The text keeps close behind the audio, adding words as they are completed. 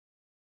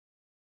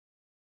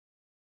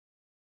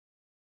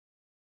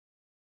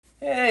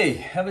Hey,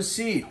 have a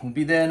seat. We'll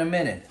be there in a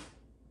minute.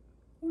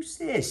 Who's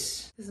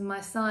this? This is my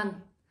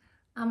son.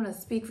 I'm gonna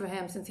speak for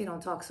him since he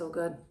don't talk so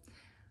good.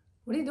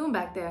 What are you doing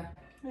back there?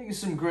 Making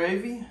some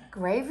gravy.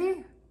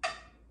 Gravy?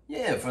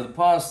 Yeah, for the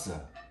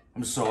pasta.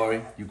 I'm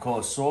sorry, you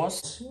call it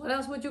sauce? What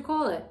else would you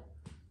call it?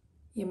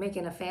 You're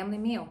making a family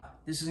meal.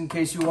 This is in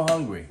case you were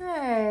hungry.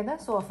 Hey,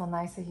 that's awful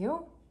nice of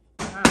you.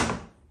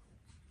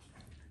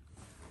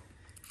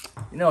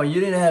 You know,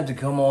 you didn't have to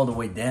come all the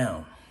way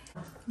down.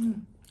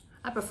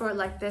 I prefer it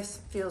like this.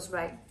 Feels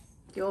right.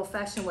 The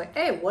old-fashioned way.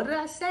 Hey, what did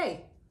I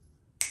say?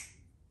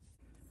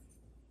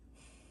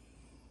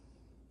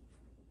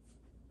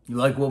 You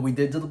like what we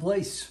did to the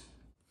place?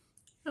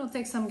 It'll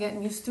take some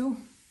getting used to.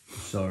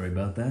 Sorry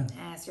about that.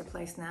 It's your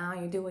place now.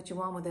 You do what you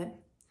want with it.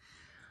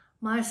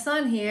 My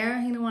son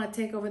here, he didn't want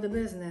to take over the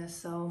business,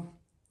 so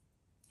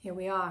here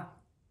we are.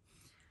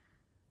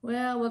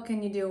 Well, what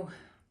can you do?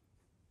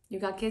 You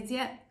got kids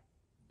yet?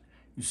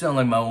 You sound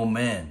like my old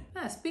man.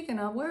 Speaking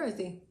of, where is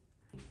he?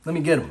 Let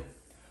me get him.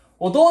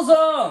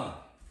 Ozawa!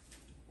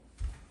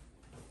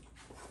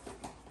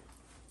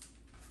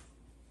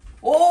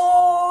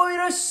 Oh, い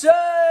らっしゃ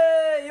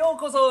い! よう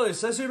こそ!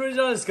 久しぶりじ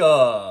ゃないです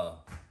か.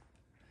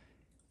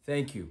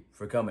 Thank you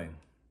for coming.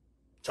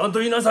 ちゃんと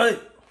言いなさい.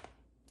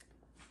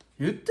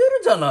 言って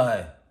るじゃな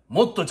い.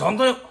 もっとちゃん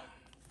と.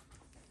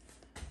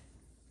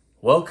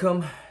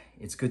 Welcome.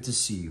 It's good to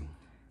see you.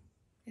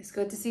 It's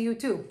good to see you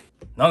too.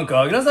 なん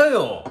かあげなさい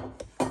よ.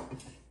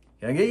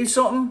 Can I get you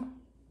something?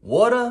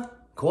 Water?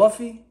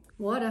 Coffee?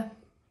 Water.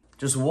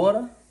 Just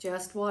water?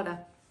 Just water.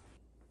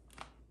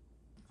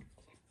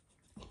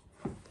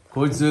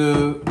 こい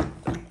つ、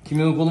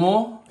君の子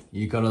供?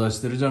 いい体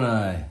してるじゃ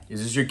ない.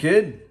 Is this your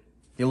kid?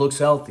 He looks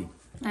healthy.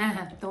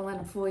 Don't let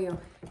him fool you.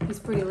 He's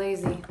pretty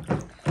lazy.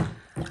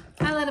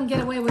 I let him get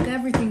away with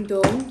everything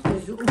though.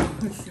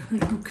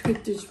 Look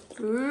at this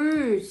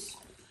face.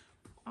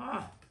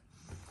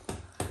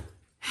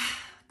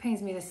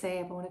 Pains me to say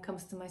it, but when it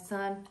comes to my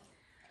son,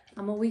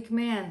 I'm a weak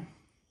man.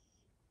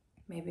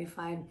 Maybe if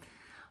I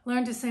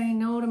learned to say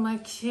no to my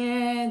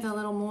kids a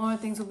little more,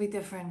 things will be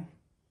different.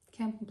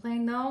 Can't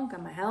complain though.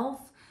 Got my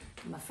health,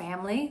 got my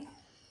family,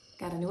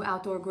 got a new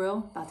outdoor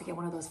grill. About to get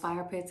one of those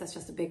fire pits. That's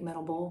just a big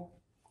metal bowl.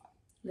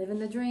 Living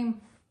the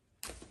dream.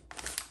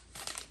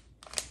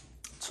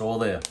 It's all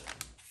there.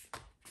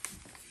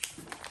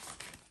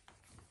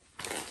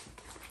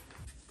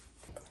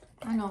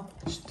 I know.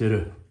 知って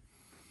る.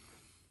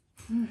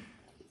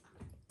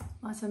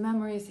 Lots of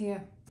memories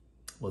here.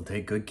 We'll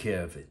take good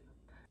care of it.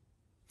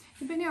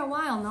 You've been here a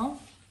while, no?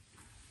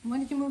 When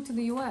did you move to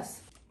the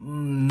U.S.?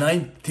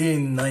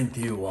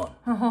 1991.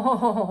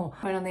 Oh,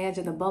 right on the edge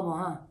of the bubble,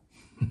 huh?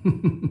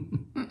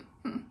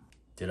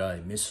 Did I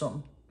miss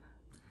something?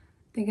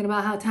 Thinking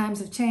about how times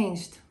have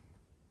changed.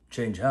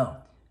 Change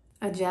how?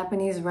 A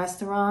Japanese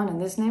restaurant in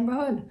this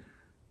neighborhood?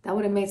 That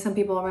would have made some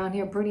people around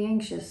here pretty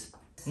anxious.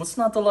 What's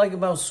not to like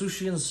about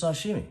sushi and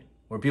sashimi?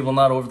 Were people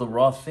not over the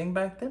raw thing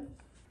back then?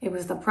 It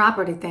was the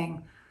property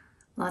thing.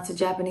 Lots of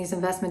Japanese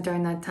investment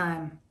during that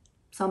time.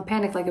 Some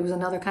panicked like it was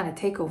another kind of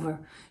takeover.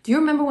 Do you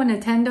remember when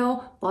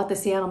Nintendo bought the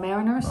Seattle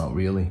Mariners? Oh,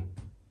 really?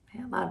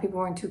 Yeah, a lot of people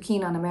weren't too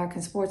keen on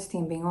American sports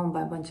team being owned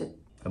by a bunch of...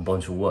 A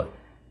bunch of what?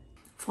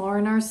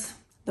 Foreigners.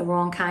 The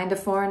wrong kind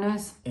of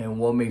foreigners. And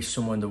what makes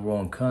someone the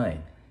wrong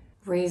kind?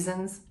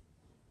 Reasons.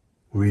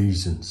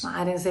 Reasons.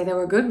 I didn't say there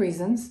were good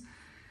reasons.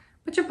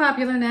 But you're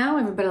popular now.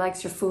 Everybody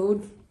likes your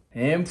food.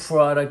 And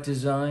product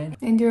design.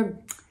 And your...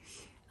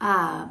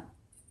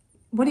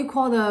 what do you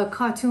call the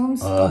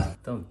cartoons?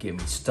 Don't get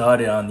me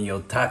started on the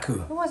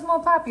otaku. Who was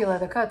more popular,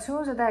 the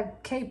cartoons or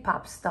that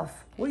K-pop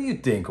stuff? What do you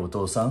think,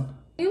 Oto-san?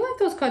 You like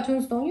those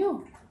cartoons, don't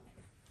you?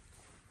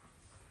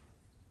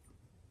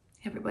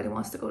 Everybody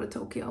wants to go to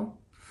Tokyo.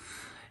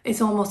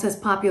 It's almost as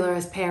popular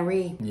as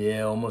Paris.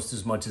 Yeah, almost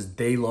as much as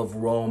they love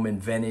Rome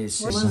and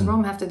Venice. What does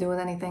Rome have to do with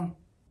anything?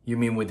 You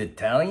mean with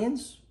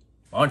Italians?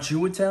 Aren't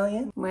you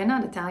Italian? We're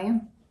not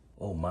Italian.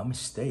 Oh, my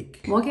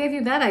mistake. What gave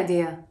you that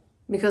idea?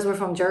 Because we're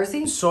from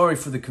Jersey? Sorry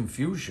for the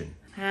confusion.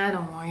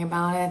 Don't worry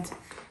about it.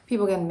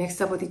 People get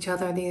mixed up with each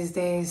other these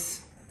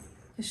days.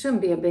 It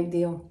shouldn't be a big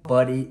deal.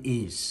 But it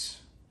is.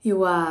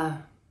 You,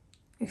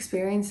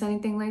 experienced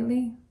anything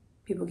lately?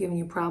 People giving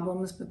you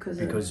problems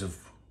because of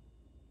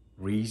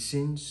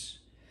reasons?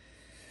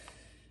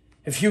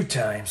 A few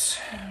times.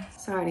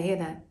 Sorry to hear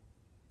that.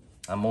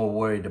 I'm more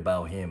worried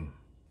about him.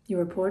 You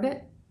report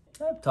it?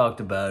 I've talked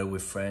about it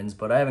with friends,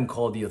 but I haven't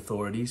called the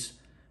authorities.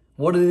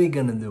 What are they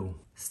gonna do?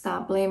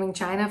 Stop blaming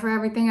China for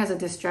everything as a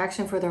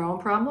distraction for their own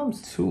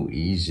problems? Too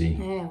easy.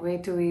 Yeah, way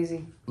too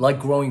easy. Like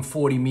growing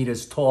 40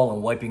 meters tall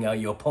and wiping out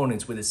your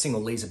opponents with a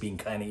single laser beam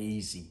kinda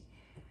easy.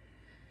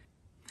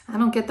 I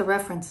don't get the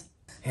reference.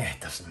 Yeah,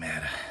 it doesn't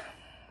matter.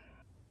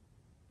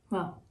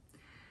 Well,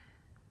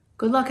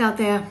 good luck out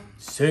there.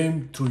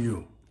 Same to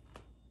you.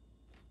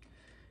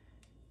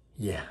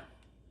 Yeah.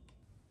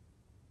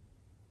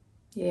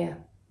 Yeah.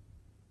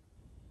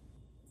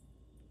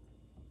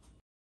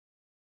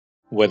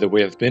 Whether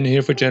we have been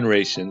here for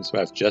generations or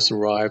have just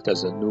arrived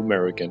as a new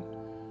American,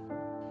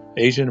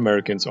 Asian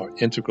Americans are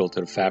integral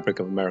to the fabric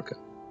of America.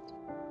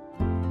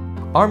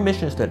 Our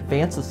mission is to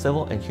advance the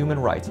civil and human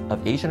rights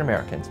of Asian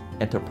Americans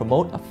and to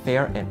promote a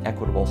fair and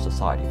equitable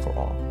society for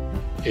all.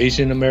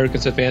 Asian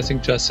Americans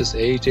Advancing Justice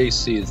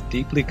AAJC is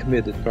deeply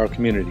committed to our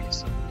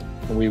communities,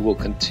 and we will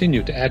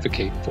continue to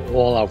advocate for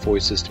all our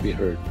voices to be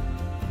heard.